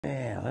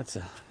Yeah, that's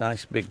a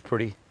nice, big,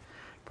 pretty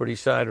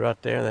side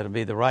right there. That'll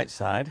be the right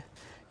side.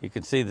 You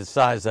can see the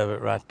size of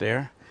it right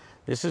there.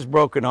 This is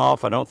broken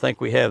off. I don't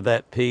think we have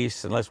that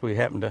piece unless we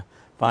happen to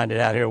find it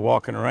out here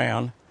walking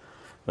around.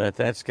 But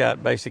that's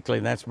got basically,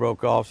 that's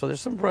broke off. So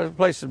there's some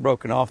places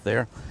broken off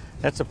there.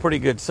 That's a pretty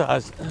good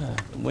size. The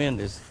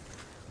wind is,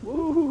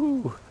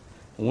 woo,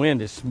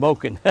 wind is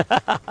smoking.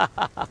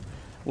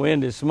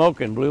 Wind is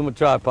smoking. Blew my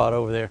tripod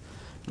over there.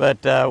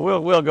 But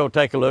we'll go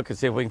take a look and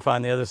see if we can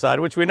find the other side,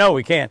 which we know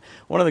we can.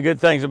 One of the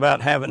good things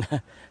about having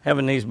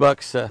these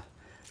bucks, let's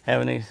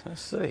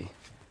see.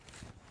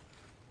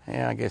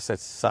 Yeah, I guess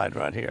that's the side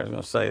right here. I was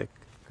going to say it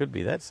could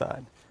be that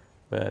side,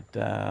 but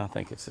I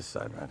think it's this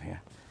side right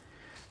here.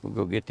 We'll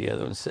go get the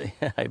other one and see.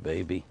 Hi,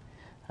 baby.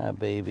 Hi,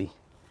 baby.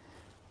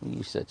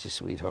 You're such a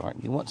sweetheart.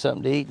 You want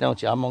something to eat, don't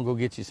you? I'm going to go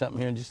get you something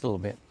here in just a little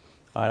bit.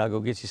 All right, I'll go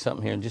get you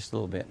something here in just a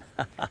little bit.